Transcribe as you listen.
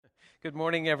Good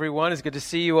morning, everyone. It's good to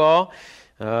see you all.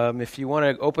 If you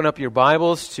want to open up your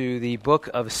Bibles to the book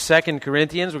of 2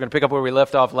 Corinthians, we're going to pick up where we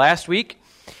left off last week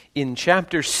in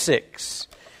chapter 6.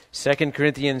 2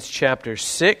 Corinthians chapter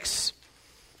 6.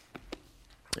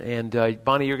 And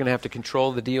Bonnie, you're going to have to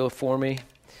control the deal for me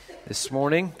this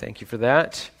morning. Thank you for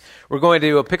that. We're going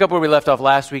to pick up where we left off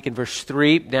last week in verse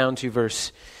 3 down to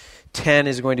verse 10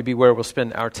 is going to be where we'll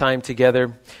spend our time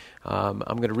together. I'm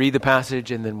going to read the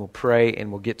passage and then we'll pray and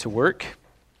we'll get to work.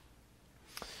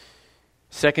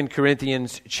 2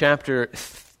 Corinthians chapter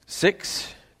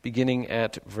 6, beginning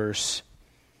at verse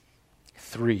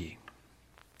 3.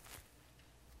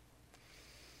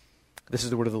 This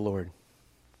is the word of the Lord.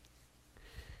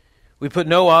 We put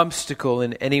no obstacle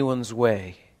in anyone's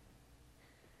way,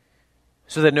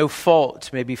 so that no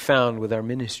fault may be found with our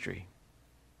ministry.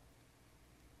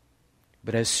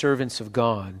 But as servants of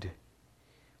God,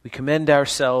 we commend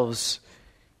ourselves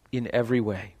in every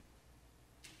way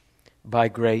by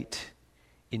great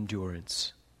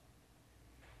endurance.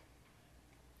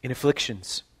 In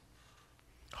afflictions,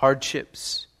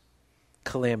 hardships,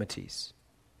 calamities,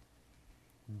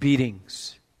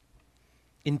 beatings,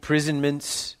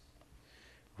 imprisonments,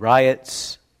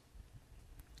 riots,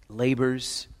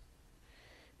 labors,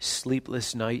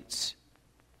 sleepless nights,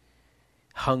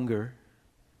 hunger,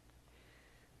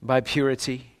 by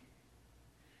purity,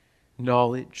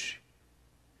 knowledge,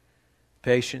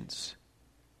 patience,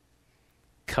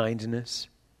 kindness,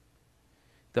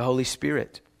 the Holy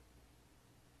Spirit,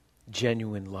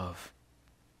 genuine love,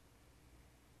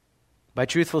 by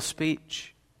truthful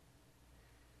speech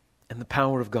and the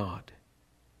power of God,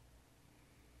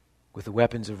 with the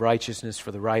weapons of righteousness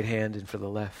for the right hand and for the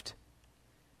left,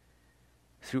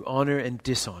 through honor and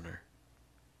dishonor,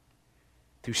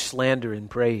 through slander and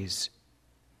praise.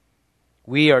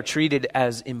 We are treated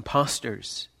as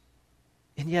impostors,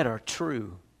 and yet are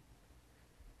true,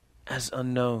 as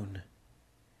unknown,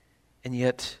 and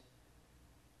yet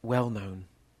well known,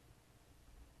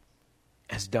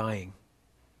 as dying,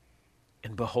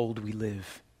 and behold we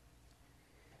live,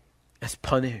 as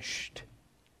punished,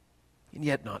 and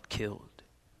yet not killed,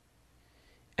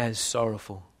 as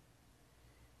sorrowful,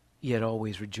 yet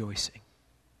always rejoicing,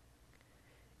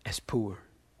 as poor,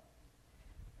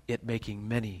 yet making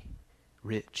many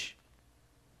rich,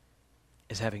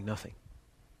 as having nothing,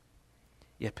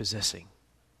 yet possessing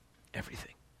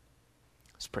everything.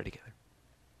 Let's pray together.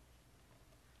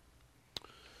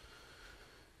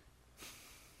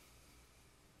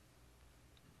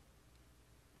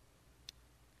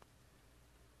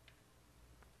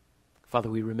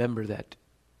 Father, we remember that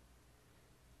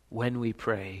when we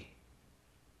pray,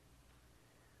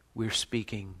 we're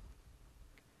speaking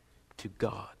to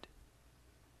God.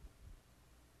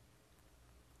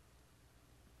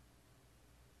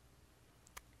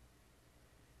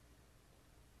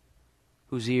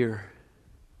 Whose ear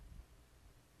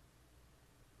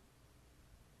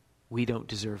we don't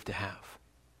deserve to have.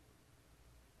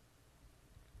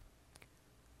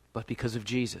 But because of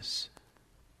Jesus,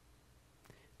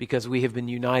 because we have been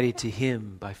united to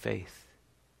Him by faith,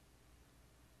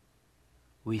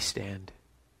 we stand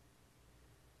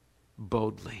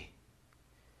boldly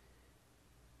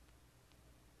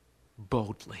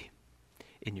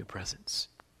in your presence.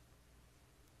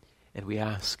 And we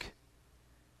ask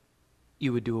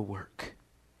you would do a work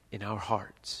in our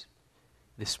hearts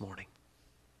this morning.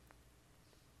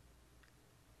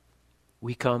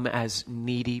 We come as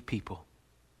needy people,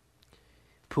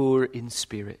 poor in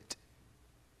spirit,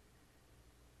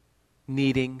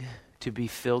 needing to be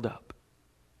filled up.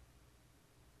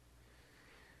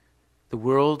 The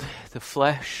world, the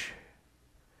flesh,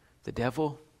 the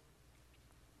devil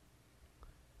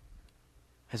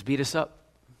has beat us up.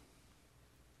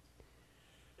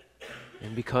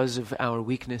 And because of our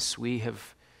weakness, we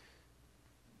have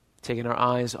taken our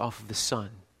eyes off of the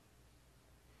sun.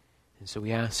 And so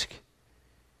we ask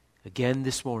again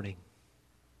this morning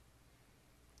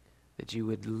that you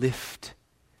would lift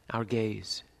our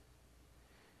gaze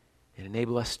and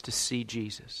enable us to see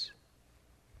Jesus,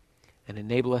 and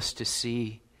enable us to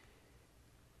see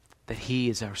that He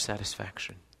is our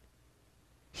satisfaction.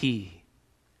 He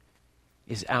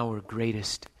is our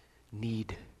greatest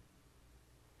need.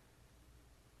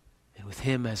 And with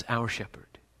Him as our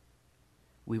shepherd,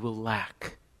 we will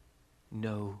lack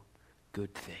no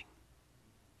good thing.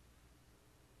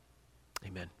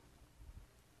 Amen.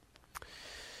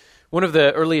 One of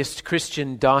the earliest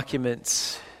Christian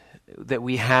documents that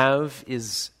we have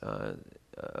is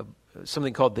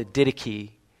something called the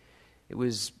Didache. It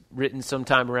was written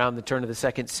sometime around the turn of the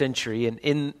 2nd century, and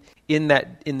in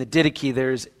the Didache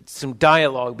there's some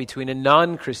dialogue between a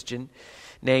non-Christian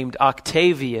named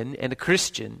Octavian and a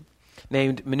Christian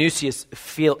named Minucius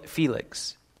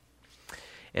Felix.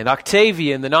 And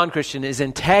Octavian, the non-Christian, is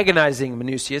antagonizing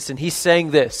Minucius, and he's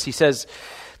saying this. He says,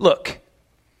 look,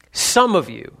 some of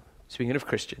you, speaking of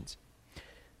Christians,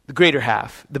 the greater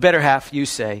half, the better half, you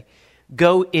say,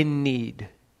 go in need,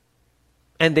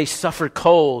 and they suffer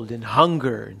cold and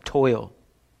hunger and toil.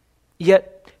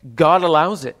 Yet God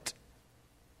allows it.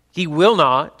 He will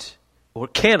not or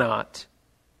cannot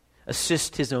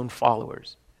assist his own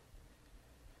followers.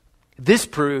 This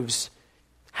proves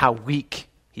how weak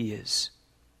he is,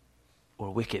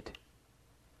 or wicked.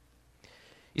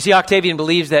 You see, Octavian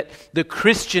believes that the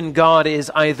Christian God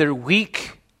is either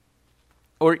weak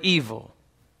or evil.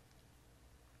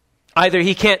 Either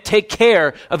he can't take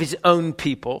care of his own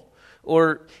people,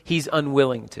 or he's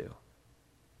unwilling to.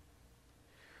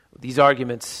 These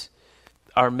arguments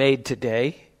are made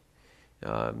today,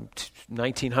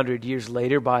 1900 years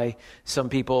later, by some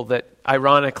people that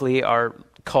ironically are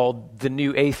called the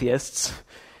new atheists.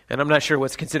 And I'm not sure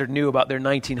what's considered new about their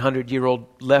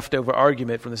 1900-year-old leftover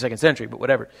argument from the 2nd century, but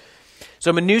whatever.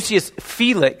 So Minucius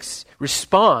Felix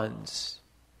responds.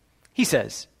 He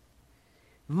says,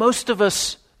 most of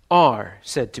us are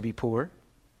said to be poor,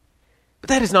 but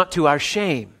that is not to our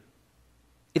shame.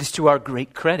 It is to our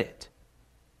great credit.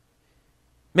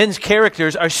 Men's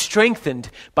characters are strengthened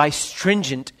by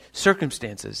stringent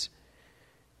circumstances,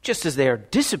 just as they are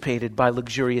dissipated by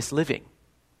luxurious living.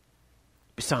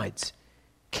 Besides,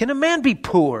 can a man be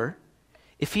poor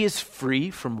if he is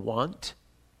free from want?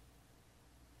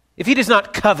 If he does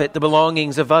not covet the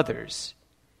belongings of others?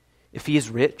 If he is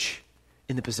rich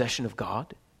in the possession of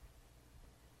God?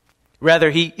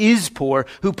 Rather, he is poor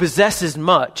who possesses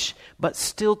much, but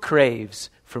still craves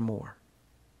for more.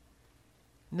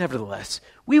 Nevertheless,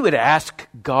 we would ask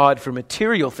God for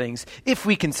material things if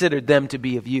we considered them to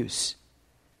be of use.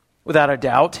 Without a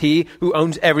doubt, he who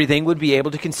owns everything would be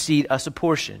able to concede us a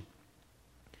portion.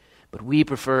 But we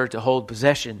prefer to hold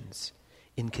possessions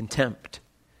in contempt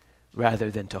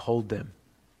rather than to hold them.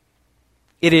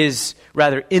 It is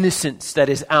rather innocence that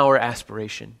is our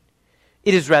aspiration.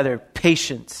 It is rather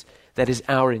patience that is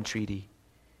our entreaty.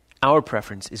 Our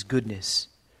preference is goodness,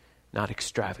 not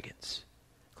extravagance.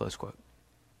 Close quote.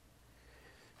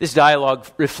 This dialogue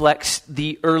reflects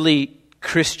the early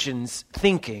Christians'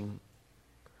 thinking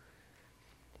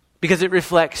because it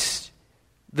reflects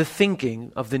the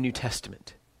thinking of the New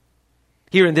Testament.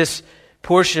 Here in this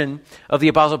portion of the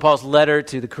Apostle Paul's letter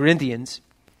to the Corinthians,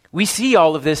 we see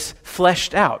all of this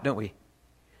fleshed out, don't we?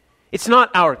 It's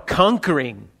not our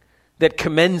conquering that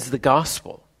commends the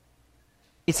gospel.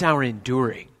 It's our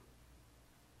enduring.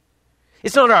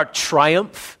 It's not our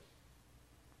triumph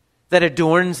that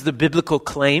adorns the biblical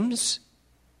claims.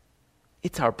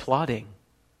 It's our plodding.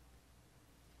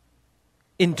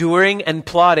 Enduring and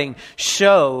plodding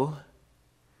show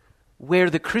where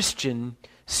the Christian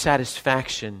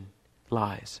satisfaction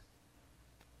lies.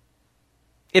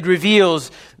 It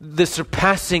reveals the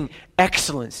surpassing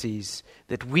excellencies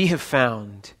that we have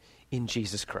found in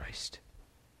Jesus Christ.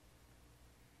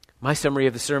 My summary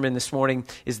of the sermon this morning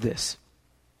is this.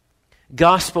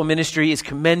 Gospel ministry is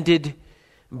commended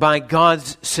by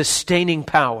God's sustaining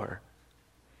power,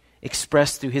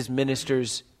 expressed through his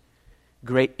ministers'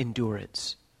 great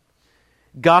endurance.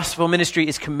 Gospel ministry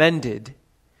is commended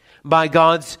by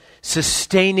God's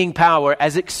sustaining power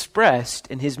as expressed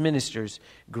in his ministers'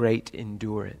 great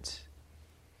endurance.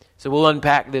 So we'll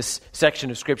unpack this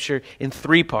section of Scripture in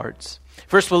 3 parts.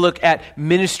 First, we'll look at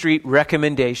ministry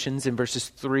recommendations in verses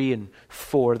 3 and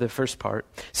 4, the first part.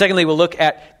 Secondly, we'll look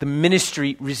at the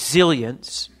ministry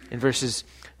resilience in verses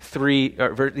 3,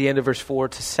 or the end of verse 4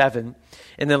 to 7.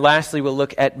 And then lastly, we'll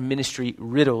look at ministry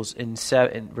riddles in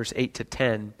verse 8 to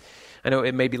 10. I know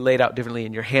it may be laid out differently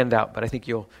in your handout, but I think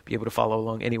you'll be able to follow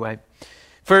along anyway.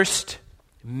 First,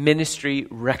 ministry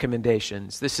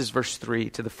recommendations. This is verse 3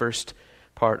 to the first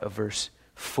part of verse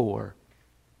 4.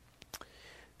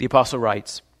 The apostle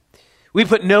writes, "We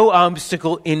put no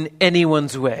obstacle in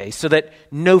anyone's way, so that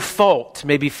no fault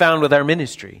may be found with our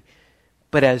ministry.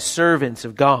 But as servants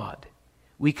of God,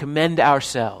 we commend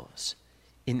ourselves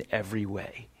in every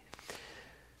way."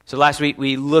 So last week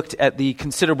we looked at the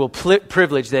considerable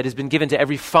privilege that has been given to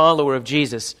every follower of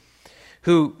Jesus,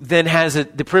 who then has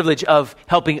the privilege of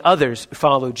helping others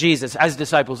follow Jesus. As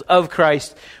disciples of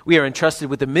Christ, we are entrusted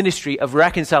with the ministry of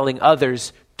reconciling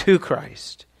others to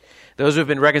Christ. Those who have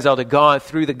been reconciled to God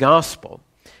through the gospel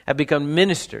have become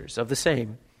ministers of the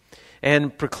same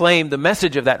and proclaim the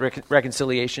message of that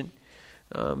reconciliation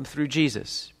through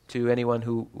Jesus to anyone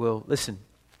who will listen.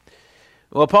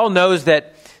 Well, Paul knows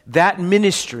that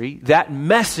ministry, that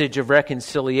message of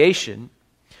reconciliation,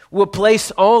 will place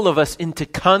all of us into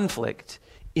conflict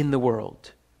in the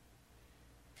world.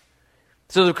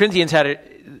 So the Corinthians had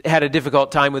a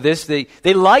difficult time with this.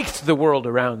 They liked the world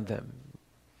around them.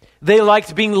 They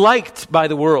liked being liked by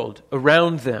the world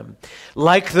around them.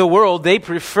 Like the world, they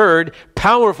preferred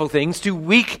powerful things to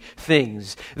weak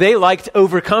things. They liked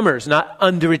overcomers, not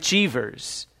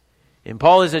underachievers. And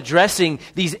Paul is addressing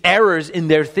these errors in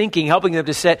their thinking, helping them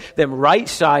to set them right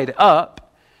side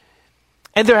up.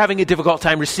 And they're having a difficult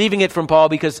time receiving it from Paul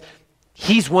because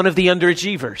he's one of the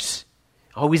underachievers.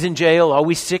 Always in jail,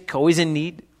 always sick, always in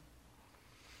need.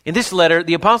 In this letter,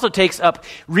 the apostle takes up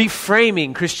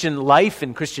reframing Christian life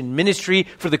and Christian ministry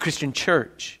for the Christian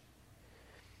church,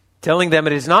 telling them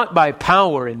it is not by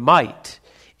power and might,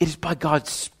 it is by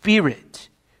God's Spirit.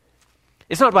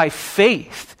 It's not by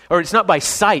faith, or it's not by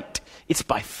sight, it's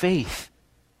by faith.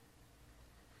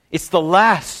 It's the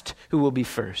last who will be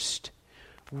first.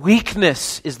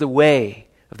 Weakness is the way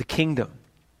of the kingdom.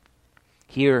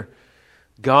 Here,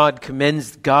 God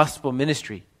commends gospel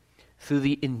ministry through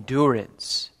the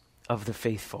endurance of the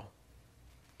faithful.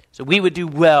 So we would do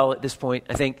well at this point,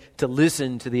 I think, to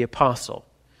listen to the apostle,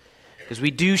 because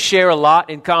we do share a lot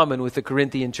in common with the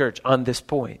Corinthian church on this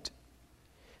point.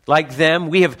 Like them,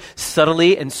 we have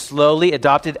subtly and slowly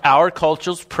adopted our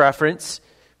culture's preference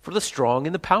for the strong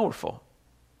and the powerful.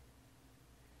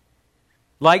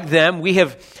 Like them, we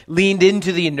have leaned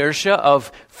into the inertia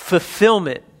of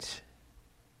fulfillment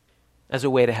as a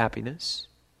way to happiness,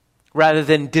 rather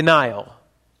than denial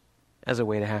as a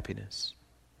way to happiness.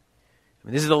 I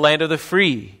mean, this is the land of the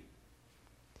free.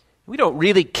 We don't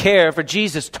really care for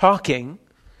Jesus talking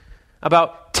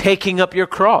about taking up your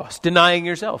cross, denying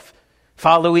yourself,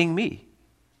 following me.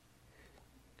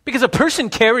 Because a person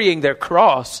carrying their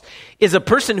cross is a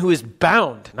person who is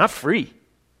bound, not free.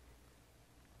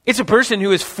 It's a person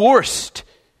who is forced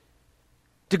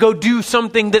to go do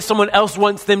something that someone else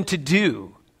wants them to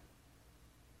do.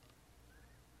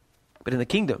 But in the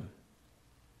kingdom,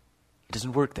 it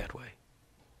doesn't work that way.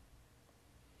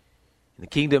 In the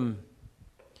kingdom,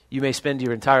 you may spend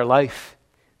your entire life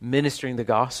ministering the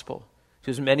gospel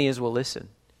to as many as will listen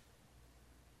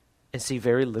and see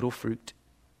very little fruit.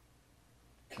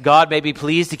 God may be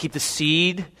pleased to keep the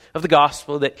seed of the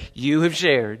gospel that you have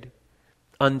shared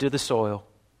under the soil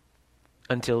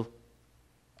until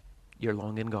you're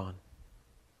long and gone.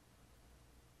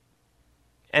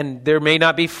 And there may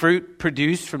not be fruit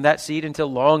produced from that seed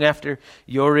until long after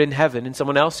you're in heaven and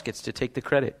someone else gets to take the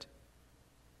credit.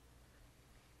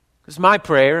 It's my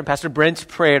prayer and Pastor Brent's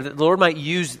prayer that the Lord might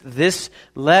use this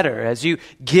letter as you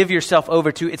give yourself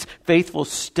over to its faithful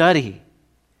study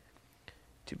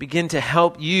to begin to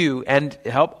help you and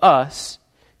help us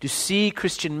to see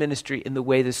Christian ministry in the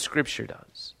way the Scripture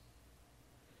does.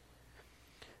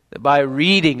 That by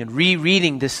reading and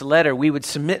rereading this letter, we would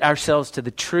submit ourselves to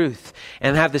the truth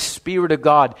and have the Spirit of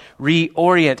God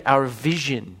reorient our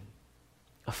vision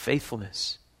of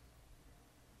faithfulness,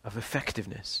 of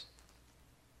effectiveness.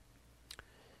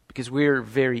 Because we're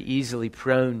very easily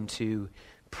prone to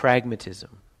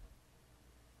pragmatism,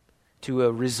 to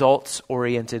a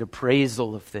results-oriented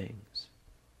appraisal of things.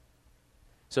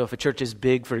 So if a church is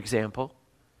big, for example,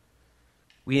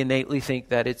 we innately think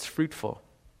that it's fruitful.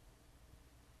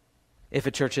 If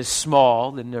a church is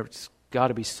small, then there's got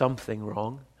to be something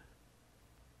wrong.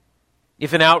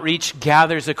 If an outreach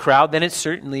gathers a crowd, then it's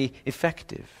certainly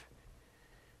effective.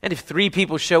 And if 3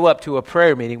 people show up to a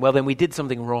prayer meeting, well, then we did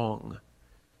something wrong.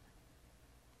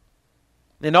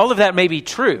 And all of that may be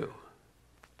true.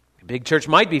 A big church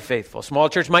might be faithful. A small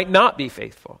church might not be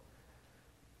faithful.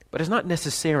 But it's not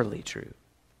necessarily true.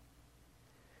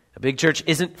 A big church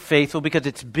isn't faithful because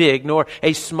it's big, nor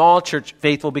a small church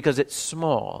faithful because it's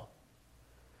small.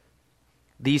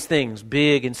 These things,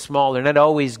 big and small, are not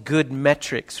always good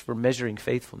metrics for measuring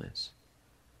faithfulness.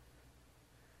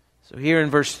 So here in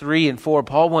verse 3 and 4,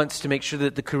 Paul wants to make sure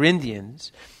that the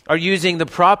Corinthians are using the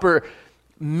proper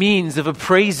means of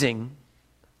appraising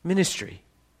ministry.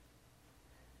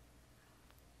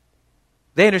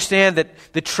 They understand that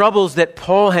the troubles that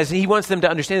Paul has, he wants them to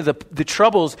understand the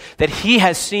troubles that he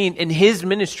has seen in his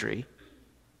ministry,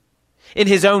 in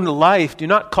his own life, do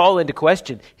not call into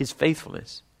question his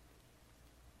faithfulness.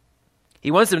 He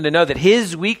wants them to know that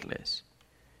his weakness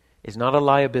is not a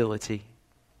liability,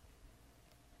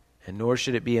 and nor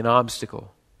should it be an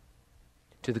obstacle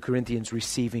to the Corinthians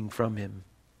receiving from him.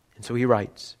 And so he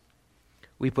writes,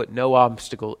 we put no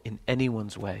obstacle in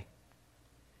anyone's way,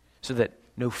 so that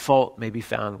no fault may be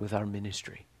found with our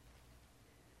ministry.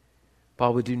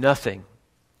 Paul would do nothing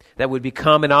that would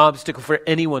become an obstacle for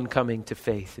anyone coming to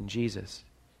faith in Jesus.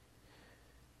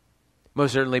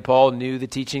 Most certainly, Paul knew the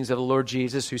teachings of the Lord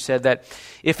Jesus, who said that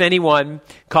if anyone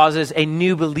causes a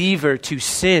new believer to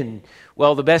sin,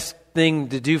 well, the best thing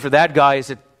to do for that guy is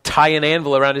to tie an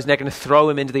anvil around his neck and throw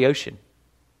him into the ocean.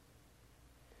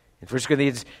 In 1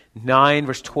 Corinthians 9,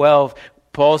 verse 12,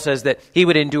 Paul says that he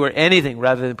would endure anything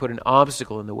rather than put an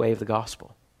obstacle in the way of the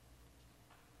gospel.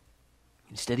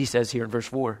 Instead, he says here in verse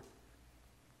 4,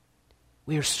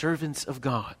 we are servants of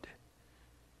God,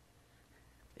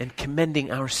 and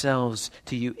commending ourselves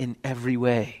to you in every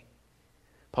way.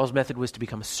 Paul's method was to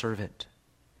become a servant.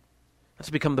 Not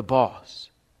to become the boss,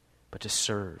 but to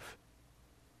serve.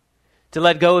 To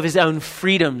let go of his own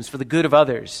freedoms for the good of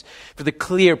others, for the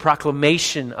clear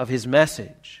proclamation of his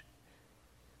message.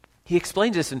 He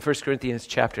explains this in 1 Corinthians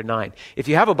chapter 9. If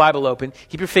you have a Bible open,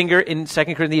 keep your finger in 2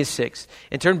 Corinthians 6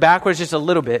 and turn backwards just a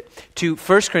little bit to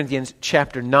 1 Corinthians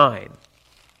chapter 9.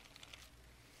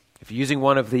 If you're using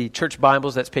one of the church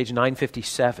Bibles, that's page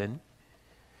 957.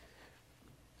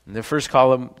 In the first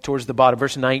column towards the bottom,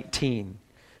 verse 19.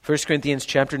 1 Corinthians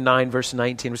chapter 9, verse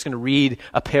 19. I'm just going to read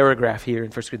a paragraph here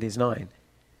in 1 Corinthians 9.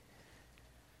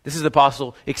 This is the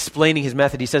apostle explaining his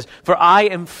method. He says, for I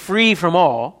am free from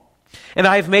all, and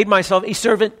I have made myself a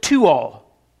servant to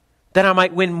all, that I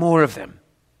might win more of them.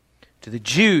 To the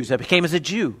Jews I became as a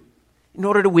Jew, in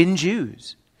order to win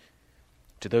Jews.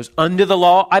 To those under the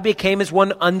law, I became as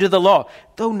one under the law,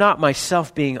 though not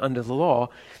myself being under the law,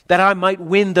 that I might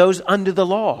win those under the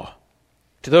law.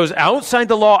 To those outside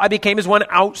the law, I became as one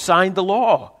outside the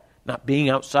law, not being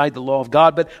outside the law of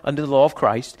God, but under the law of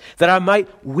Christ, that I might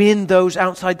win those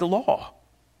outside the law.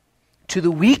 To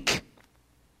the weak,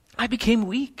 I became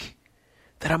weak,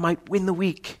 that I might win the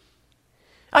weak.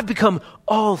 I've become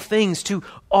all things to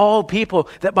all people,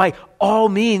 that by all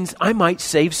means I might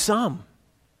save some.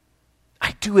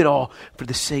 I do it all for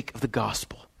the sake of the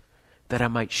gospel, that I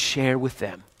might share with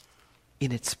them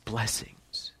in its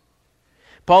blessings.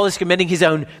 Paul is commending his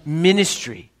own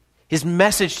ministry, his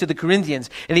message to the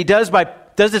Corinthians, and he does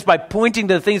this by pointing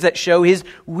to the things that show his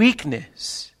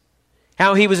weakness.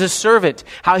 How he was a servant,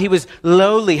 how he was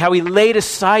lowly, how he laid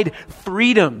aside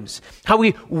freedoms, how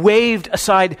he waved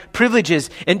aside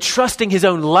privileges, entrusting his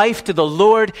own life to the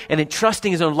Lord and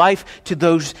entrusting his own life to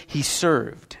those he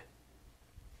served.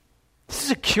 This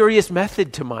is a curious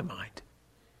method to my mind.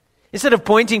 Instead of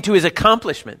pointing to his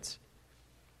accomplishments,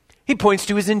 he points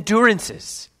to his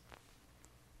endurances.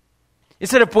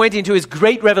 Instead of pointing to his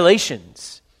great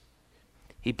revelations,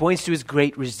 he points to his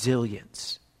great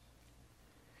resilience.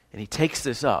 And he takes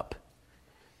this up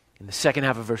in the second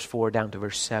half of verse 4 down to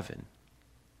verse 7,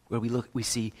 where we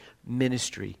see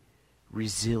ministry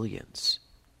resilience.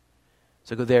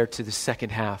 So go there to the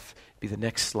second half, be the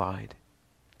next slide.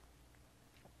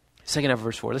 Second half of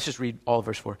verse 4. Let's just read all of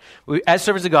verse 4. As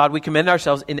servants of God, we commend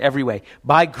ourselves in every way,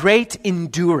 by great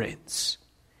endurance,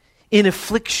 in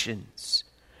afflictions,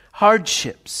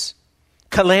 hardships,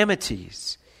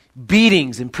 calamities,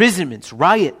 beatings, imprisonments,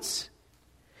 riots,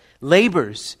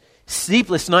 labors,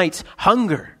 sleepless nights,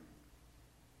 hunger,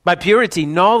 by purity,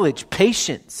 knowledge,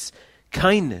 patience,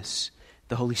 kindness,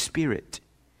 the Holy Spirit,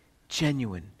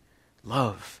 genuine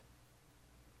love.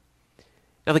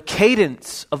 Now, the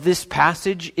cadence of this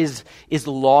passage is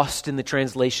lost in the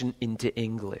translation into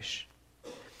English.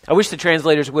 I wish the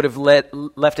translators would have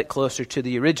left it closer to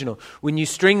the original. When you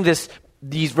string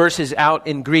these verses out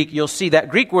in Greek, you'll see that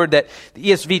Greek word that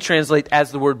the ESV translates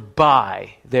as the word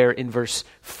by there in verse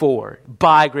 4,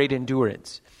 by great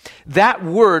endurance. That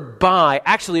word by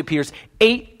actually appears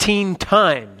 18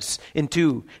 times in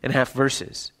 2.5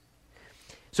 verses.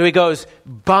 So he goes,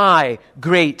 by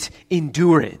great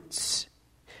endurance,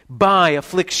 by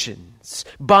afflictions,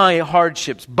 by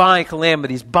hardships, by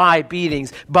calamities, by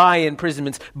beatings, by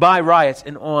imprisonments, by riots,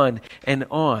 and on and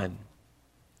on.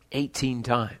 18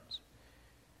 times.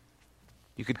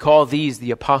 You could call these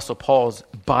the Apostle Paul's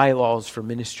bylaws for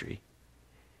ministry.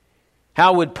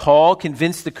 How would Paul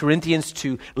convince the Corinthians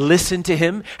to listen to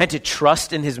him and to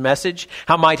trust in his message?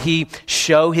 How might he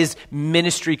show his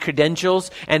ministry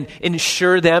credentials and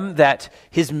ensure them that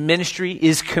his ministry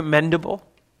is commendable?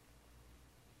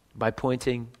 By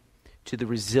pointing to the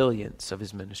resilience of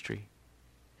his ministry,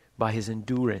 by his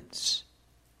endurance.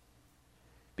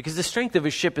 Because the strength of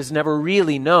a ship is never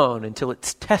really known until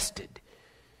it's tested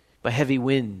by heavy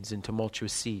winds and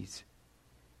tumultuous seas.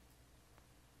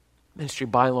 Ministry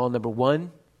bylaw number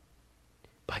 1,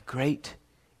 by great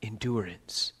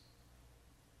endurance.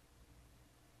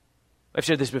 I've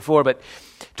shared this before, but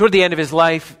toward the end of his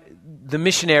life, the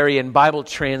missionary and Bible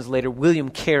translator William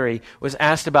Carey was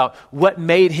asked about what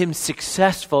made him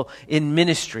successful in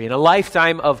ministry in a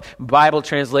lifetime of Bible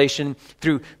translation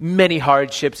through many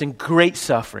hardships and great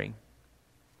suffering.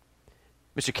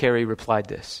 Mr. Carey replied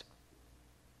this: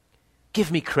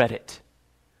 "Give me credit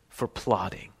for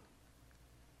plodding.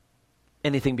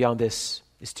 Anything beyond this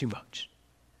is too much.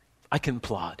 I can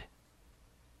plod.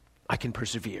 I can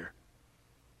persevere.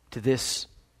 To this,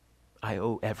 I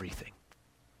owe everything."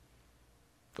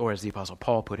 Or as the Apostle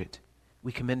Paul put it,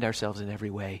 we commend ourselves in every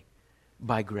way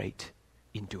by great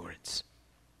endurance.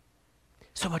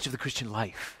 So much of the Christian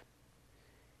life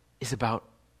is about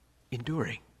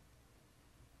enduring.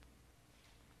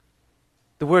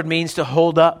 The word means to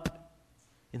hold up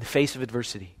in the face of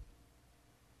adversity,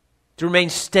 to remain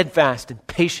steadfast and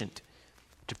patient,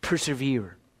 to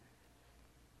persevere.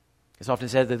 It's often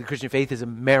said that the Christian faith is a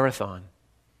marathon,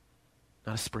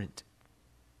 not a sprint.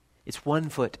 It's one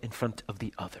foot in front of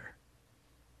the other.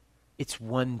 It's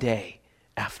one day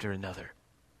after another.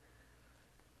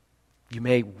 You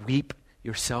may weep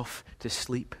yourself to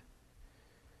sleep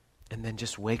and then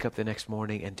just wake up the next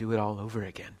morning and do it all over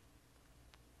again.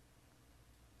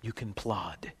 You can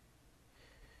plod.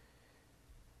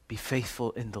 Be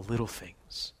faithful in the little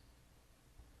things.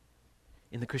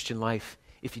 In the Christian life,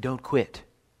 if you don't quit,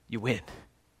 you win.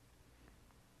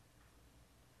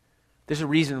 There's a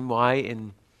reason why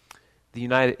in the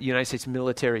United States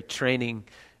military training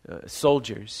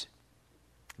soldiers,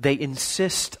 they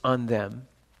insist on them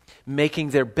making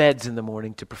their beds in the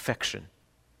morning to perfection.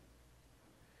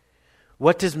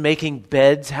 What does making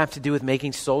beds have to do with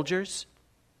making soldiers?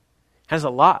 It has a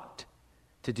lot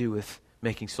to do with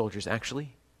making soldiers,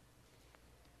 actually.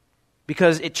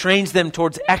 Because it trains them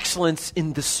towards excellence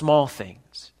in the small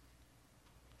things.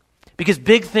 Because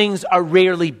big things are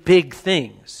rarely big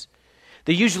things.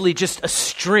 They're usually just a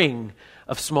string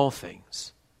of small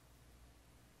things.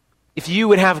 If you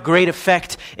would have great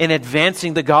effect in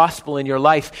advancing the gospel in your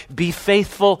life, be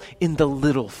faithful in the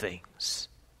little things.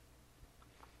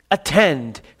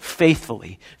 Attend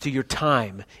faithfully to your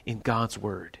time in God's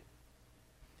Word.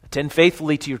 Attend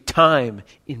faithfully to your time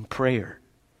in prayer.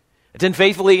 Attend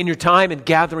faithfully in your time in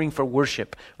gathering for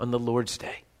worship on the Lord's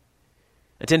Day.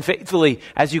 Attend faithfully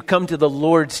as you come to the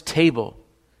Lord's table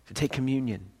to take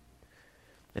communion.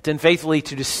 Attend faithfully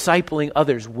to discipling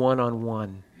others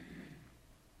one-on-one.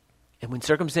 And when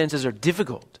circumstances are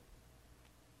difficult,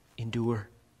 endure,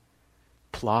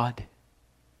 plod.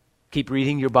 Keep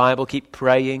reading your Bible, keep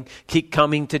praying, keep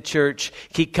coming to church,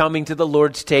 keep coming to the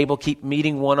Lord's table, keep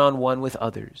meeting one-on-one with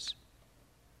others.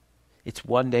 It's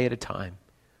one day at a time,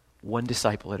 one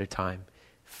disciple at a time.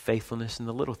 Faithfulness in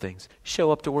the little things.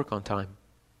 Show up to work on time.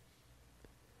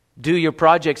 Do your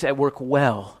projects at work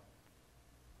well.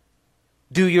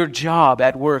 Do your job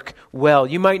at work well.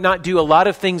 You might not do a lot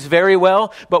of things very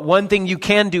well, but one thing you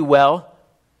can do well,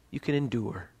 you can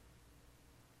endure.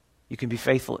 You can be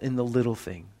faithful in the little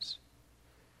things.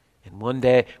 And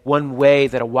one way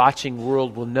that a watching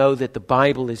world will know that the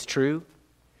Bible is true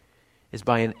is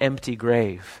by an empty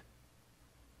grave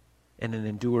and an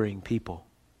enduring people.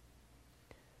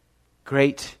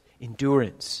 Great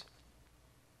endurance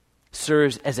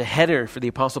serves as a header for the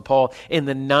Apostle Paul in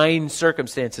the 9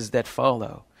 circumstances that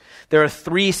follow. There are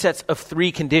 3 sets of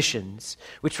 3 conditions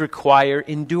which require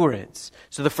endurance.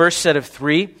 So the first set of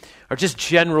 3 are just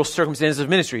general circumstances of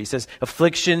ministry. He says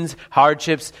afflictions,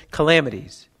 hardships,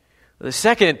 calamities. The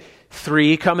second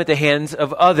 3 come at the hands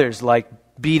of others, like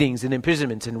beatings and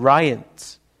imprisonments and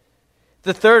riots.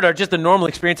 The third are just the normal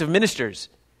experience of ministers.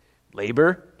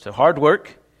 Labor, so hard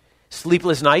work,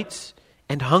 sleepless nights,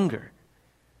 and hunger.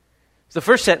 The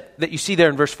first set that you see there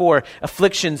in verse 4,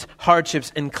 afflictions,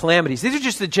 hardships, and calamities. These are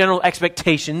just the general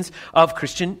expectations of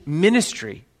Christian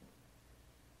ministry.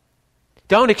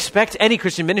 Don't expect any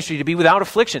Christian ministry to be without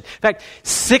affliction. In fact,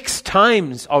 6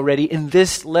 times already in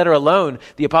this letter alone,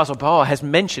 the Apostle Paul has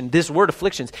mentioned this word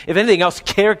afflictions. If anything else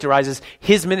characterizes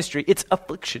his ministry, it's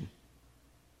affliction.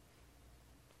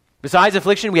 Besides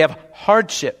affliction, we have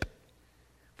hardship,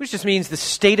 which just means the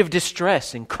state of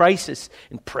distress and crisis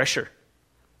and pressure.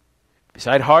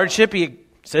 Beside hardship, he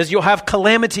says you'll have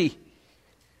calamity,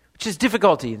 which is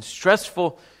difficulty and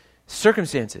stressful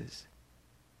circumstances.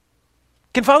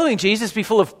 Can following Jesus be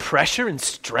full of pressure and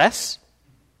stress?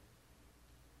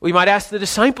 We might ask the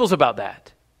disciples about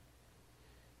that.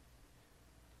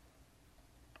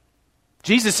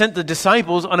 Jesus sent the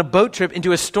disciples on a boat trip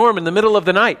into a storm in the middle of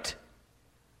the night.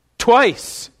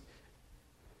 Twice.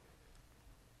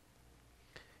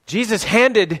 Jesus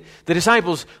handed the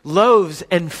disciples loaves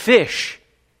and fish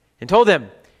and told them,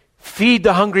 feed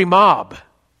the hungry mob.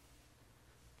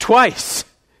 Twice.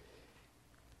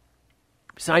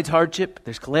 Besides hardship,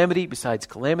 there's calamity. Besides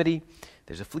calamity,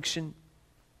 there's affliction.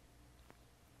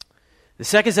 The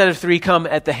second set of 3 come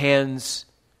at the hands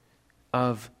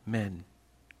of men.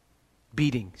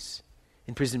 Beatings,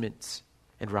 imprisonments,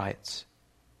 and riots.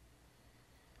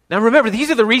 Now remember,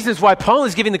 these are the reasons why Paul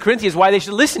is giving the Corinthians why they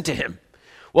should listen to him.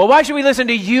 Well, why should we listen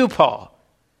to you, Paul?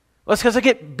 Well, it's because I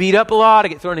get beat up a lot, I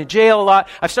get thrown in jail a lot,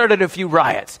 I've started a few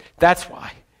riots. That's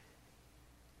why.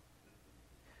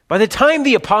 By the time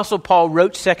the Apostle Paul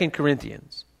wrote 2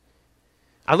 Corinthians,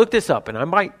 I looked this up and I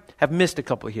might have missed a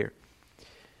couple here.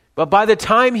 But by the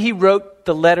time he wrote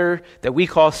the letter that we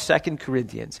call 2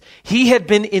 Corinthians, he had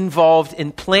been involved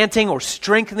in planting or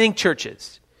strengthening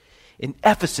churches in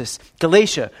Ephesus,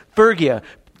 Galatia, Phrygia,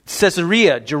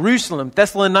 Caesarea, Jerusalem,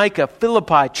 Thessalonica,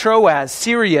 Philippi, Troas,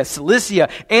 Syria, Cilicia,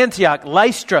 Antioch,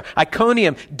 Lystra,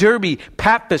 Iconium, Derbe,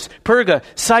 Paphos, Perga,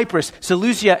 Cyprus,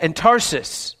 Seleucia, and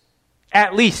Tarsus,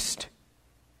 at least.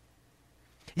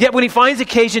 Yet when he finds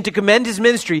occasion to commend his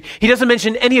ministry, he doesn't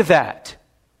mention any of that.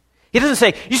 He doesn't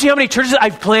say, you see how many churches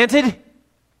I've planted? You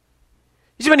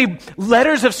see how many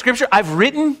letters of Scripture I've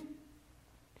written?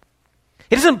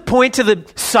 He doesn't point to the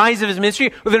size of his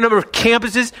ministry or the number of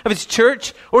campuses of his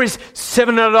church or his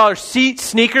 $700 seat,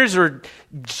 sneakers, or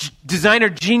designer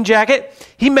jean jacket.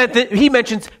 He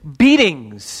mentions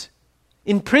beatings,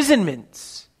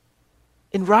 imprisonments,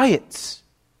 and riots.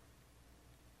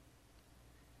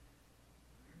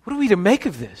 What are we to make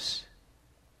of this?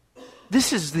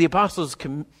 This is the apostle's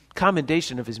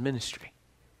commendation of his ministry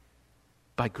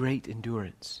by great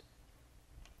endurance.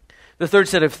 The third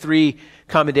set of three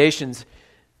commendations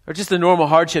are just the normal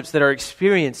hardships that are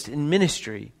experienced in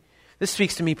ministry. This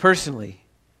speaks to me personally.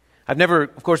 I've never,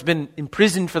 of course, been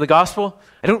imprisoned for the gospel.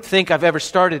 I don't think I've ever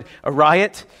started a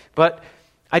riot, but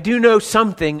I do know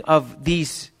something of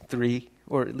these three,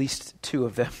 or at least two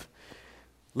of them.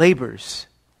 Labors,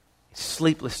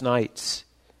 sleepless nights,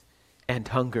 and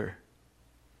hunger.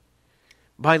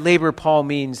 By labor, Paul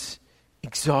means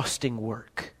exhausting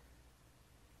work.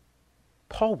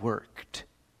 Paul worked.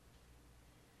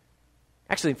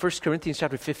 Actually, in 1 Corinthians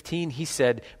chapter 15, he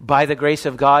said, by the grace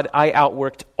of God, I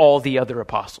outworked all the other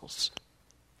apostles.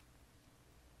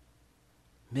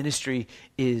 Ministry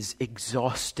is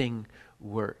exhausting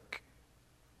work.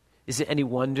 Is it any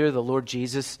wonder the Lord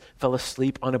Jesus fell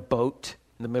asleep on a boat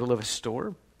in the middle of a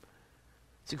storm?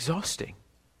 It's exhausting.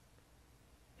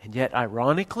 And yet,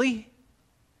 ironically,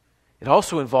 it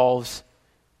also involves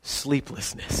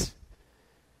sleeplessness.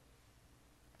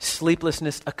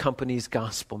 Sleeplessness accompanies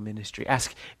gospel ministry.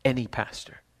 Ask any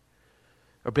pastor.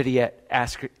 Or better yet,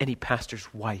 ask any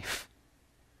pastor's wife.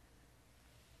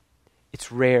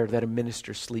 It's rare that a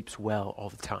minister sleeps well all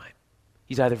the time.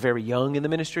 He's either very young in the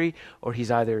ministry or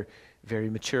he's either very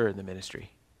mature in the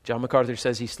ministry. John MacArthur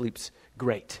says he sleeps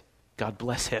great. God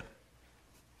bless him.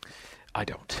 I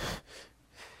don't.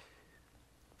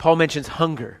 Paul mentions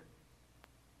hunger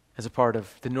as a part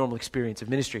of the normal experience of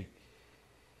ministry.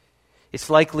 It's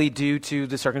likely due to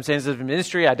the circumstances of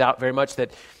ministry. I doubt very much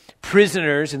that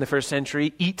prisoners in the first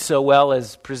century eat so well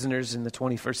as prisoners in the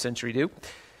 21st century do.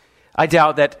 I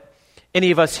doubt that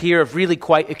any of us here have really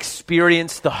quite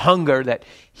experienced the hunger that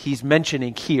he's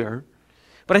mentioning here.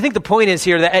 But I think the point is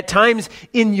here that at times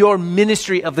in your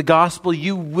ministry of the gospel,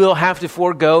 you will have to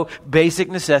forego basic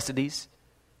necessities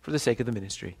for the sake of the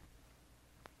ministry.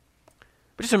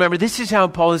 But just remember, this is how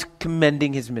Paul is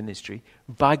commending his ministry,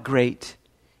 by great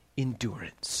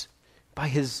endurance, by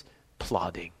his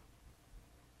plodding.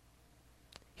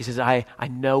 He says, I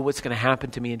know what's going to happen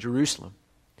to me in Jerusalem,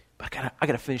 but I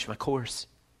got to finish my course.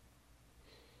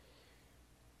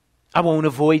 I won't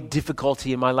avoid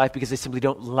difficulty in my life because I simply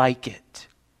don't like it.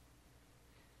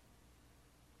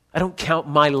 I don't count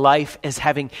my life as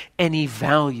having any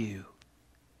value.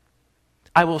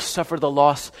 I will suffer the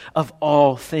loss of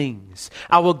all things.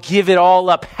 I will give it all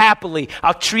up happily.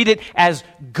 I'll treat it as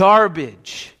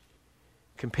garbage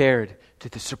compared to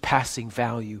the surpassing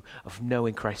value of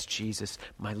knowing Christ Jesus,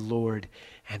 my Lord,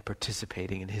 and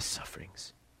participating in his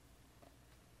sufferings.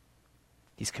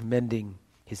 He's commending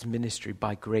his ministry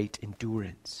by great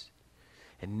endurance.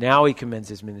 And now he commends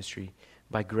his ministry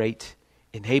by great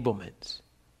enablement.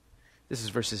 This is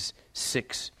verses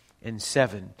 6 and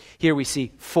 7. Here we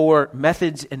see 4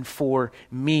 methods and 4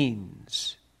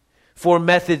 means. 4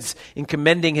 methods in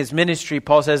commending his ministry.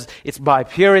 Paul says it's by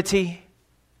purity,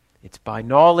 it's by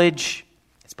knowledge,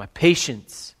 it's by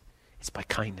patience, it's by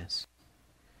kindness.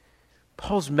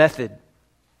 Paul's method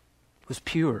was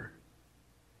pure.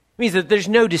 It means that there's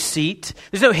no deceit,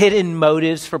 there's no hidden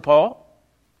motives for Paul.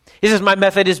 He says, my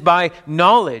method is by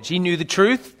knowledge. He knew the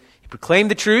truth, he proclaimed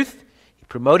the truth, he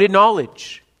promoted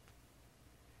knowledge.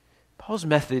 Paul's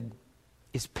method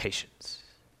is patience.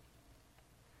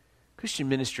 Christian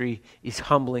ministry is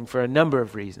humbling for a number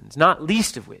of reasons, not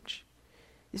least of which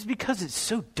is because it's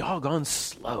so doggone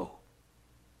slow.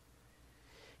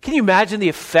 Can you imagine the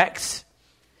effects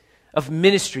of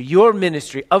ministry, your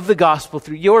ministry of the gospel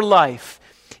through your life,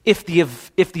 if the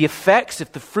effects,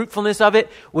 if the fruitfulness of it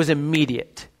was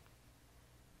immediate?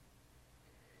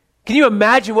 Can you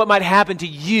imagine what might happen to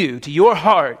you, to your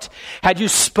heart, had you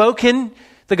spoken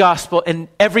the gospel and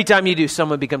every time you do,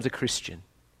 someone becomes a Christian?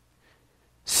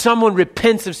 Someone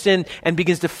repents of sin and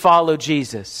begins to follow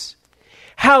Jesus.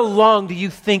 How long do you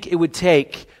think it would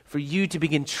take for you to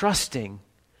begin trusting,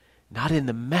 not in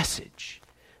the message,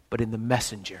 but in the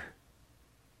messenger?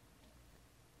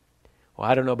 Well,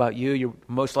 I don't know about you. You're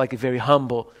most likely very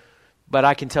humble, but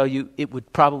I can tell you it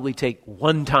would probably take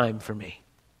one time for me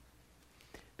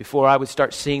before I would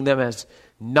start seeing them as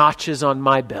notches on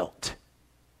my belt.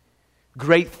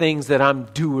 Great things that I'm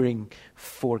doing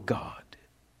for God.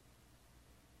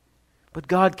 But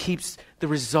God keeps the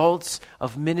results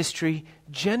of ministry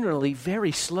generally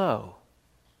very slow.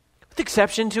 With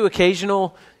exception to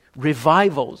occasional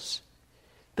revivals,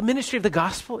 the ministry of the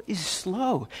gospel is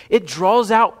slow. It draws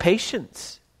out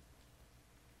patience.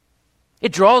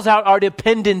 It draws out our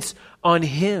dependence on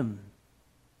Him.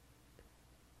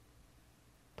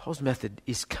 Paul's method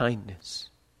is kindness,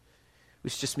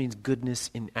 which just means goodness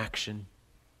in action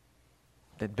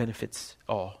that benefits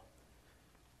all.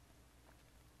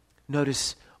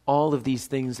 Notice all of these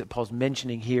things that Paul's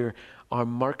mentioning here are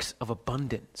marks of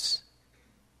abundance.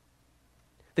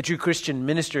 The true Christian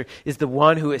minister is the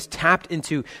one who has tapped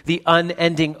into the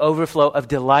unending overflow of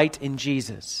delight in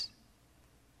Jesus.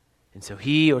 And so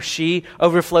he or she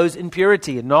overflows in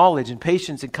purity and knowledge and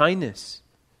patience and kindness.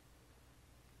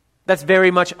 That's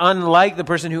very much unlike the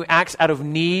person who acts out of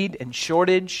need and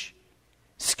shortage,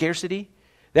 scarcity.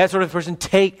 That sort of person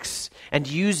takes and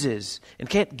uses and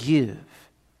can't give.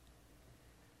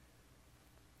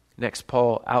 Next,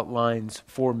 Paul outlines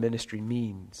 4 ministry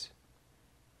means: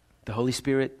 the Holy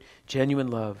Spirit, genuine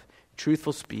love,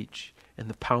 truthful speech, and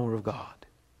the power of God.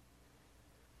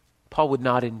 Paul would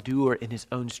not endure in his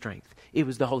own strength. It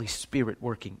was the Holy Spirit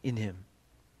working in him.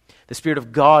 The Spirit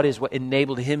of God is what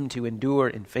enabled him to endure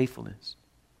in faithfulness.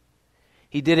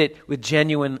 He did it with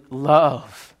genuine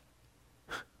love.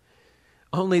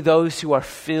 Only those who are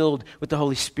filled with the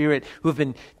Holy Spirit, who have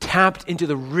been tapped into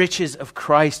the riches of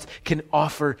Christ, can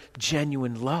offer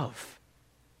genuine love.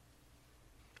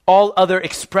 All other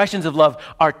expressions of love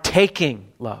are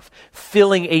taking love,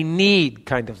 filling a need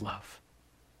kind of love.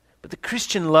 But the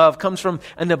Christian love comes from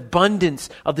an abundance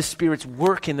of the Spirit's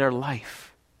work in their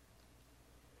life.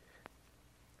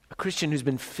 A Christian who's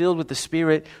been filled with the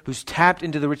Spirit, who's tapped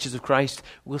into the riches of Christ,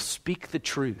 will speak the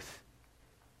truth.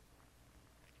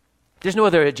 There's no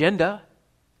other agenda.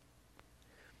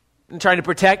 We're not trying to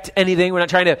protect anything. We're not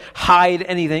trying to hide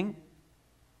anything.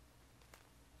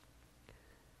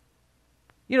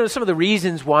 You know, some of the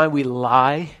reasons why we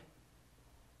lie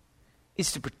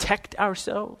is to protect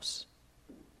ourselves.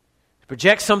 To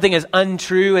project something as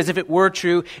untrue, as if it were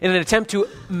true, in an attempt to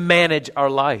manage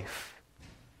our life.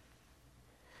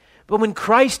 But when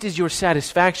Christ is your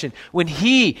satisfaction, when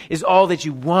He is all that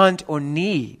you want or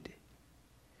need,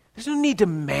 there's no need to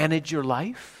manage your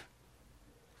life.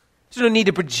 There's no need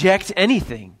to project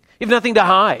anything. You have nothing to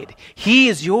hide. He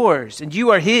is yours, and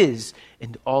you are His,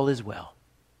 and all is well.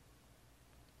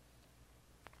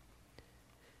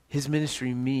 His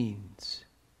ministry means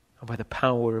by the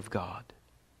power of God.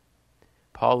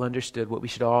 Paul understood what we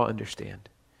should all understand.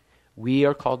 We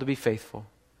are called to be faithful,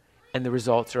 and the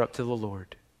results are up to the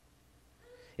Lord.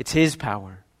 It's His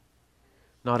power,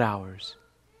 not ours.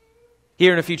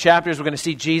 Here in a few chapters, we're going to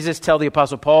see Jesus tell the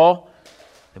Apostle Paul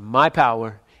that my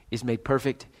power is made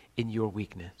perfect in your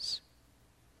weakness.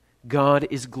 God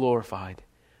is glorified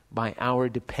by our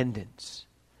dependence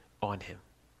on Him.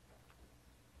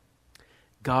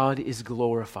 God is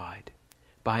glorified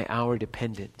by our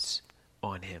dependence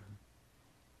on Him.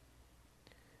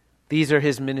 These are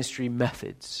His ministry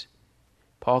methods.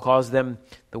 Paul calls them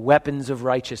the weapons of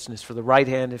righteousness for the right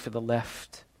hand and for the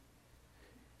left.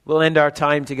 We'll end our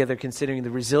time together considering the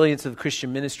resilience of the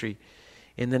Christian ministry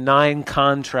in the 9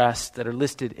 contrasts that are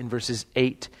listed in verses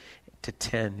 8 to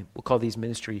 10. We'll call these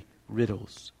ministry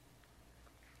riddles.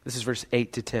 This is verse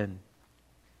 8 to 10.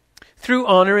 Through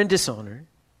honor and dishonor,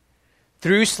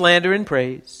 through slander and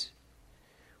praise,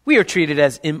 we are treated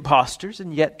as impostors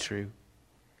and yet true,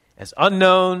 as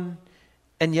unknown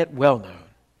and yet well known,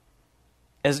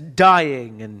 as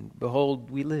dying and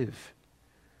behold we live,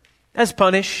 as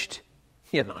punished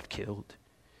yet not killed,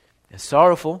 as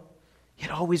sorrowful,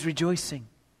 yet always rejoicing,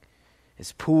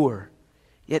 as poor,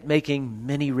 yet making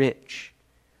many rich,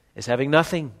 as having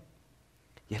nothing,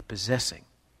 yet possessing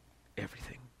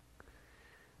everything.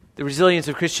 The resilience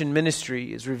of Christian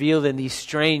ministry is revealed in these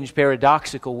strange,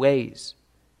 paradoxical ways.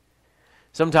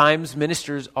 Sometimes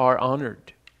ministers are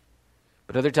honored,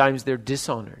 but other times they're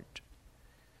dishonored.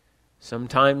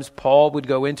 Sometimes Paul would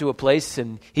go into a place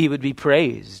and he would be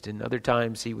praised, and other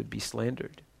times he would be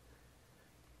slandered.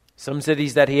 Some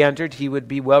cities that he entered, he would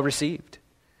be well received.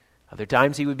 Other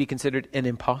times he would be considered an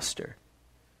imposter.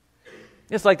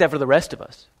 It's like that for the rest of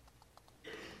us.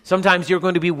 Sometimes you're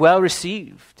going to be well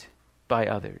received by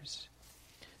others.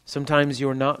 Sometimes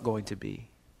you're not going to be.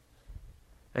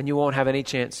 And you won't have any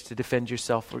chance to defend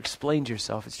yourself or explain to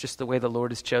yourself. It's just the way the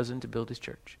Lord has chosen to build his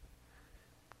church.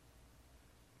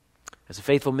 As a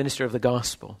faithful minister of the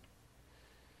gospel,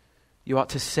 you ought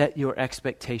to set your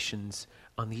expectations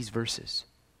on these verses.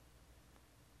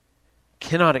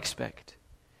 Cannot expect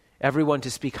everyone to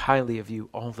speak highly of you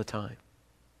all the time.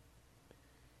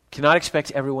 Cannot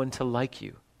expect everyone to like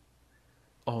you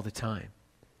all the time.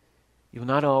 You will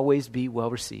not always be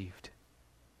well received.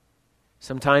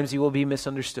 Sometimes you will be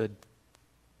misunderstood.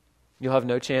 You'll have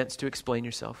no chance to explain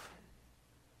yourself.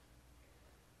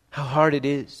 How hard it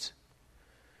is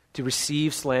to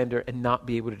receive slander and not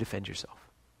be able to defend yourself.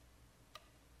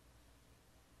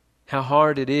 How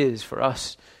hard it is for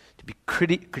us to be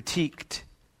critiqued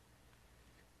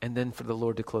and then for the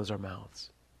Lord to close our mouths.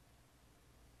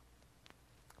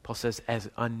 Paul says, as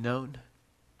unknown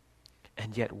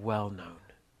and yet well known.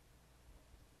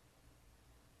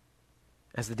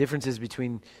 As the differences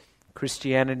between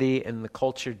Christianity and the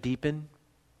culture deepen,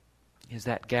 as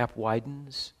that gap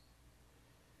widens,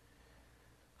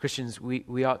 Christians,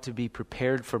 we ought to be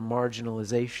prepared for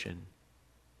marginalization,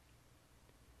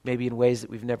 maybe in ways that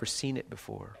we've never seen it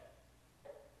before.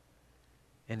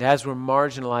 And as we're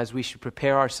marginalized, we should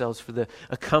prepare ourselves for the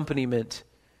accompaniment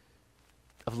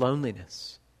of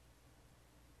loneliness.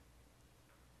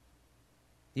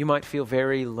 You might feel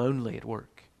very lonely at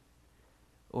work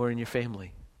or in your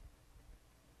family.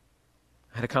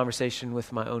 I had a conversation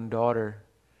with my own daughter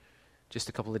just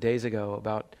a couple of days ago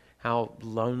about how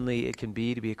lonely it can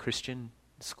be to be a Christian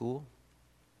in school.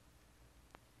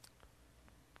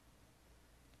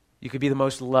 You could be the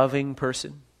most loving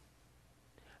person,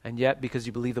 and yet, because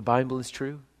you believe the Bible is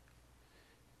true,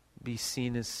 be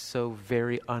seen as so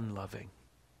very unloving.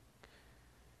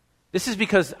 This is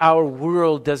because our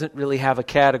world doesn't really have a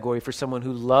category for someone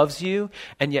who loves you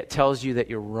and yet tells you that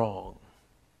you're wrong.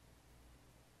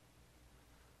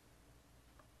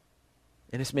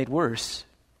 And it's made worse,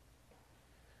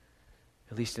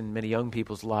 at least in many young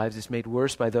people's lives, it's made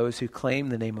worse by those who claim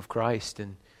the name of Christ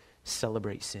and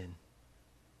celebrate sin.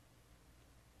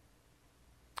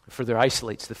 It further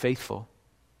isolates the faithful.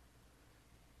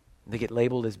 They get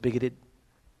labeled as bigoted.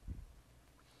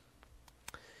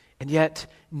 And yet,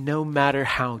 no matter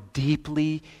how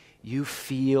deeply you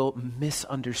feel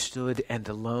misunderstood and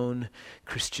alone,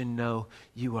 Christian, know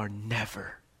you are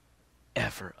never,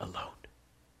 ever alone.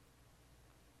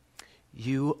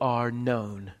 You are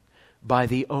known by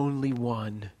the only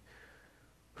one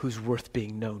who's worth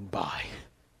being known by.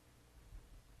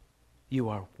 You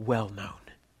are well known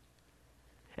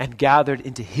and gathered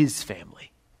into his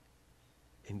family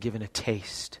and given a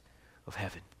taste of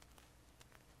heaven.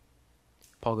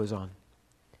 Paul goes on,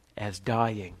 as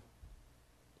dying,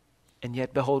 and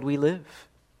yet behold, we live.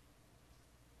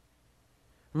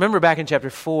 Remember back in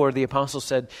chapter 4, the apostle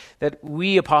said that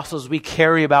we apostles, we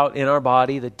carry about in our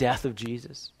body the death of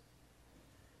Jesus.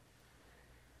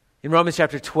 In Romans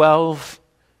chapter 12,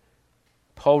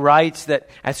 Paul writes that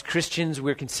as Christians,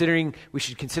 we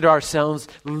should consider ourselves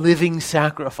living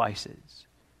sacrifices,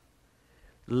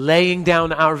 laying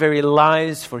down our very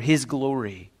lives for his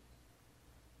glory.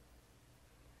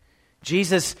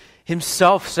 Jesus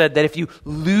himself said that if you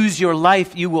lose your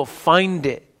life, you will find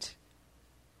it.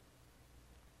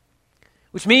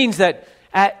 Which means that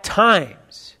at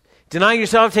times, denying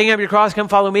yourself, taking up your cross, come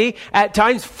follow me, at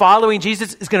times following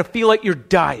Jesus is going to feel like you're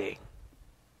dying.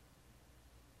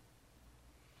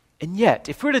 And yet,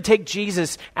 if we're to take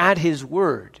Jesus at his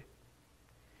word,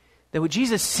 then what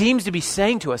Jesus seems to be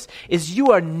saying to us is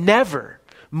you are never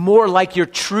more like your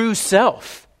true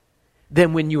self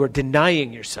than when you are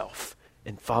denying yourself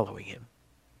and following him.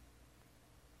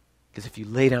 Because if you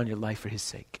lay down your life for his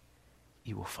sake,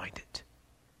 you will find it.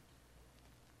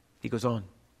 He goes on,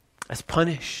 as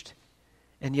punished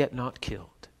and yet not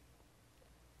killed.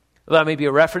 Well, that may be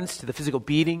a reference to the physical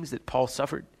beatings that Paul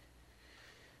suffered.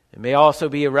 It may also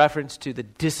be a reference to the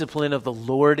discipline of the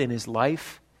Lord in his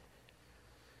life.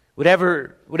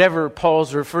 Whatever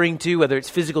Paul's referring to, whether it's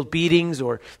physical beatings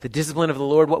or the discipline of the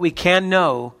Lord, what we can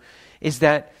know is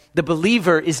that the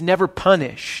believer is never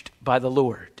punished by the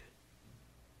Lord.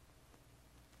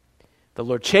 The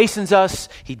Lord chastens us,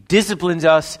 he disciplines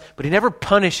us, but he never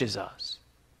punishes us.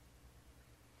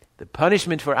 The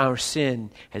punishment for our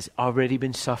sin has already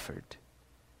been suffered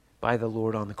by the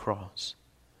Lord on the cross.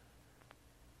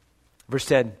 Verse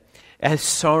 10, as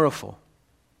sorrowful,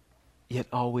 yet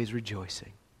always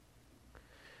rejoicing.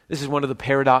 This is one of the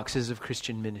paradoxes of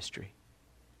Christian ministry.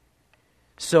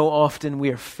 So often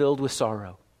we are filled with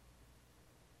sorrow,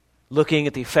 looking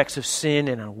at the effects of sin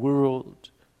in our world.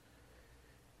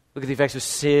 Look at the effects of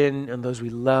sin on those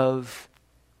we love.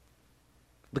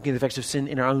 Looking at the effects of sin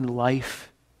in our own life.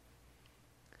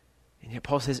 And yet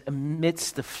Paul says,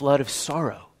 amidst the flood of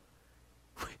sorrow,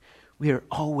 we are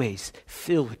always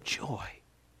filled with joy.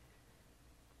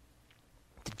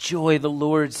 The joy of the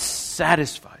Lord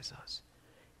satisfies us,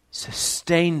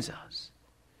 sustains us,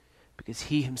 because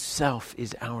He Himself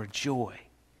is our joy.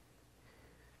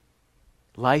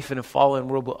 Life in a fallen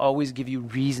world will always give you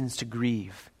reasons to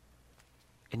grieve.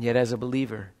 And yet as a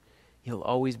believer, you'll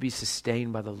always be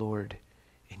sustained by the Lord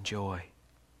in joy.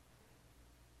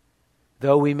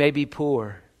 Though we may be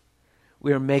poor,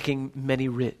 we are making many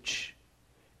rich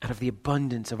out of the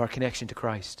abundance of our connection to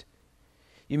Christ.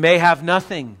 You may have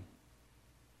nothing,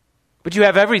 but you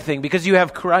have everything because you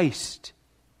have Christ.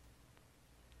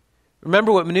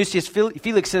 Remember what Minucius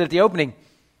Felix said at the opening.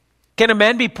 Can a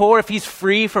man be poor if he's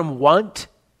free from want?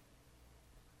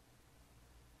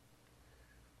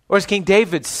 Or as King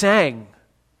David sang,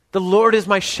 the Lord is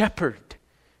my shepherd.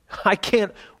 I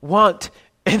can't want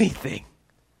anything.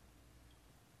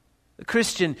 The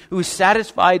Christian who is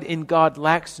satisfied in God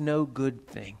lacks no good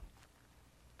thing.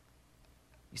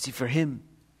 You see, for him,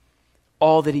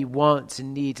 all that he wants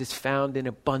and needs is found in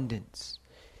abundance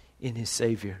in his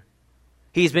Savior.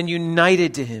 He's been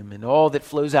united to Him, and all that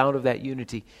flows out of that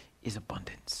unity is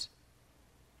abundance.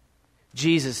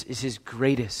 Jesus is his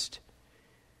greatest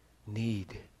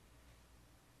need.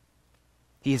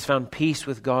 He has found peace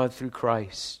with God through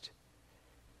Christ.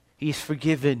 He is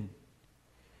forgiven.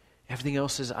 Everything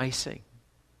else is icing.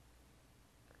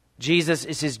 Jesus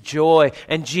is his joy,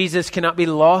 and Jesus cannot be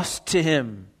lost to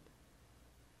him.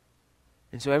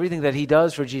 And so everything that he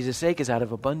does for Jesus' sake is out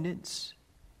of abundance.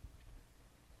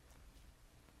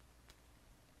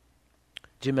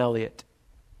 Jim Elliot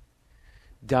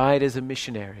died as a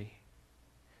missionary,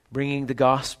 bringing the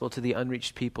gospel to the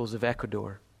unreached peoples of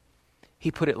Ecuador. He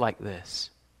put it like this: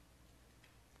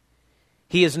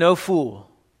 he is no fool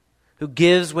who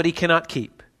gives what he cannot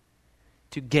keep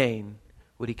to gain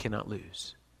what he cannot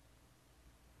lose.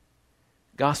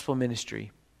 Gospel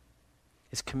ministry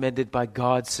is commended by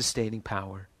God's sustaining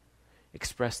power,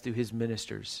 expressed through his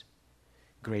ministers'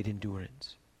 great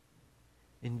endurance.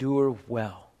 Endure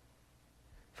well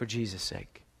for Jesus'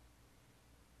 sake,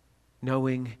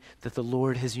 knowing that the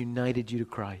Lord has united you to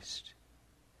Christ,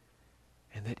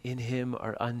 and that in him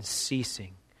are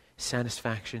unceasing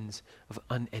satisfactions of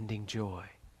unending joy.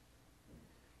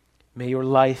 May your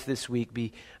life this week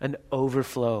be an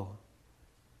overflow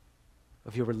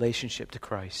of your relationship to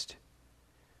Christ.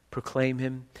 Proclaim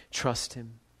him, trust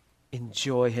him,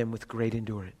 enjoy him with great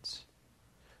endurance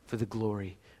for the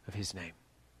glory of his name.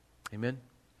 Amen.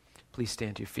 Please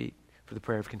stand to your feet for the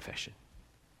prayer of confession.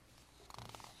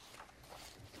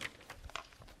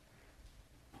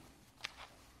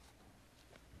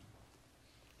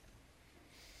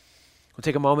 We'll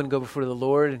take a moment and go before the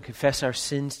Lord and confess our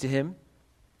sins to him.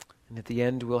 And at the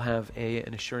end, we'll have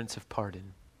an assurance of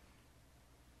pardon.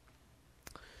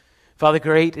 Father,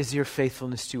 great is your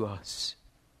faithfulness to us.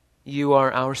 You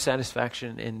are our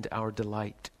satisfaction and our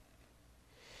delight.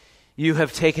 You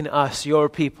have taken us, your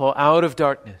people, out of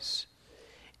darkness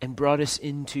and brought us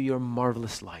into your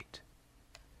marvelous light.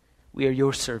 We are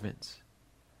your servants,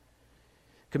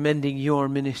 commending your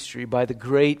ministry by the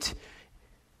great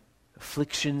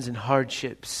afflictions and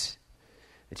hardships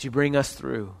that you bring us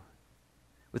through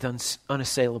with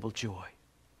unassailable joy.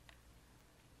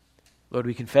 Lord,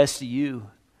 we confess to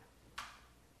you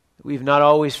that we've not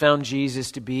always found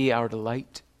Jesus to be our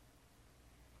delight.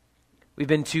 We've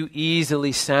been too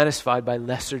easily satisfied by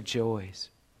lesser joys.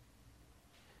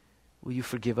 Will you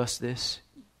forgive us this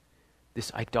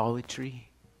idolatry?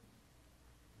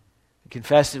 We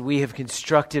confess that we have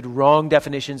constructed wrong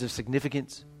definitions of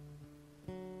significance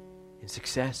and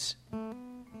success.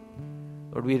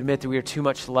 Lord, we admit that we are too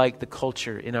much like the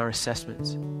culture in our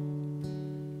assessments.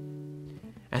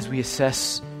 As we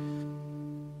assess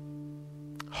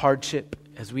hardship,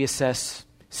 as we assess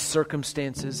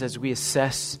circumstances, as we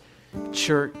assess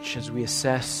church, as we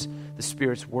assess the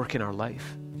Spirit's work in our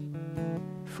life,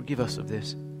 forgive us of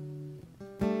this.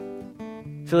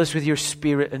 Fill us with your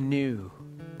Spirit anew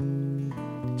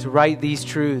to write these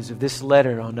truths of this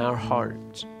letter on our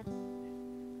hearts.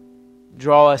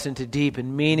 Draw us into deep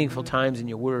and meaningful times in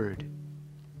your word.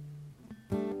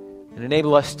 And and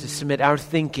enable us to submit our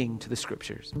thinking to the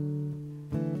Scriptures.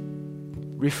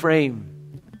 Reframe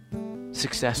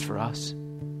success for us.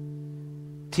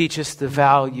 Teach us the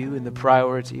value and the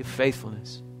priority of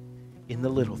faithfulness in the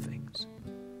little things.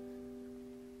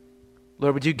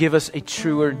 Lord, would you give us a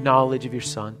truer knowledge of your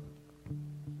Son,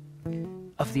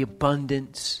 of the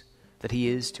abundance that he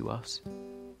is to us.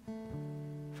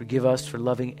 Forgive us for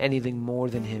loving anything more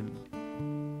than him.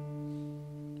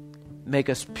 Make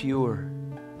us pure.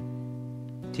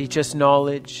 Teach us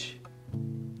knowledge.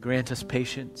 Grant us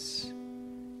patience.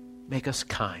 Make us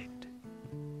kind.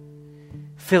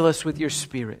 Fill us with your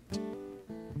Spirit.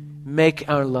 Make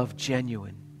our love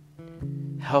genuine.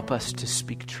 Help us to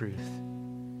speak truth.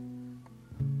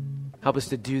 Help us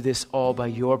to do this all by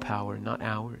your power, not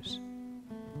ours.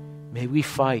 May we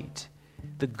fight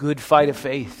the good fight of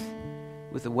faith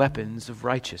with the weapons of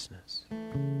righteousness.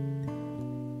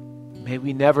 May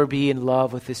we never be in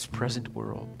love with this present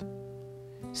world,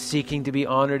 seeking to be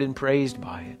honored and praised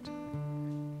by it.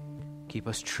 Keep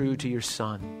us true to your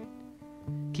Son.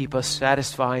 Keep us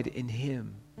satisfied in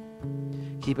him.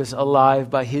 Keep us alive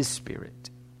by his Spirit.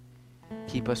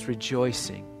 Keep us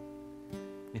rejoicing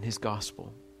in his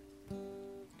gospel.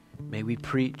 May we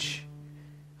preach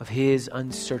of his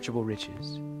unsearchable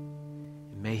riches.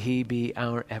 And may he be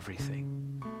our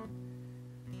everything.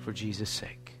 For Jesus'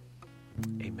 sake.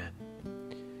 Amen.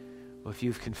 Well, if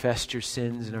you've confessed your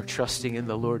sins and are trusting in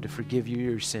the Lord to forgive you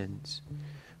your sins,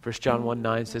 1 John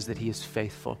 1:9 says that he is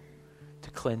faithful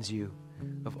to cleanse you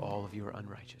of all of your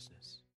unrighteousness.